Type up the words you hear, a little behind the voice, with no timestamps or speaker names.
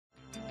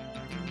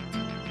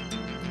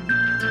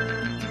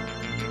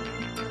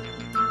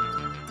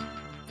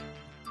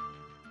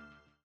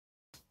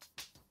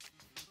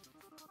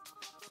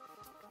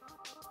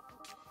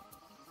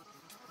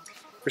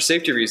For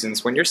safety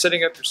reasons, when you're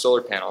setting up your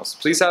solar panels,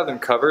 please have them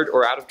covered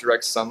or out of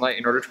direct sunlight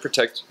in order to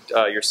protect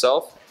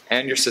yourself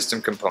and your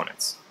system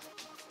components.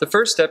 The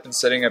first step in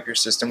setting up your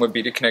system would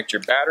be to connect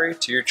your battery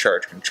to your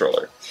charge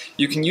controller.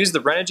 You can use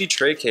the Renogy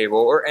tray cable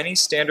or any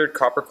standard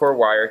copper core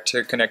wire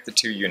to connect the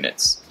two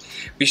units.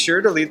 Be sure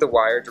to lead the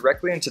wire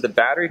directly into the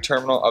battery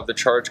terminal of the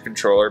charge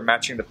controller,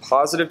 matching the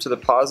positive to the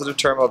positive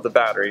terminal of the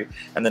battery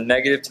and the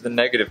negative to the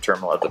negative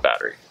terminal of the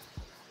battery.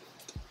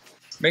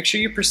 Make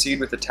sure you proceed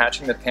with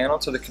attaching the panel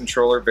to the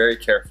controller very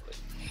carefully.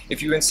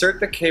 If you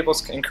insert the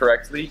cables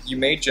incorrectly, you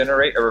may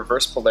generate a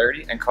reverse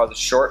polarity and cause a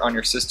short on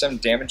your system,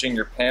 damaging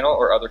your panel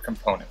or other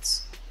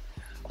components.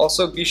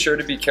 Also, be sure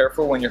to be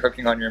careful when you're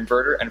hooking on your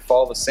inverter and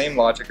follow the same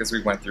logic as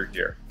we went through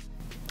here.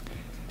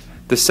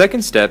 The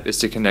second step is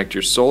to connect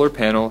your solar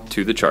panel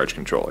to the charge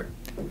controller.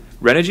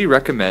 Renogy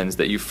recommends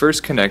that you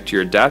first connect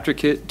your adapter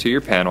kit to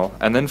your panel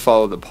and then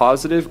follow the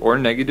positive or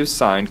negative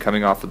sign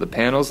coming off of the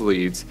panel's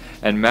leads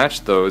and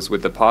match those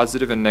with the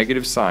positive and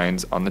negative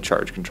signs on the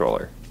charge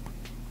controller.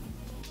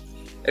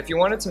 If you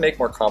wanted to make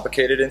more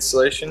complicated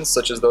installations,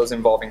 such as those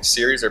involving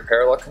series or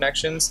parallel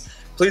connections,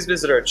 please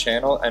visit our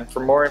channel and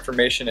for more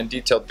information and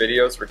detailed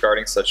videos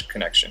regarding such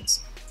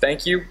connections.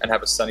 Thank you and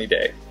have a sunny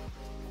day.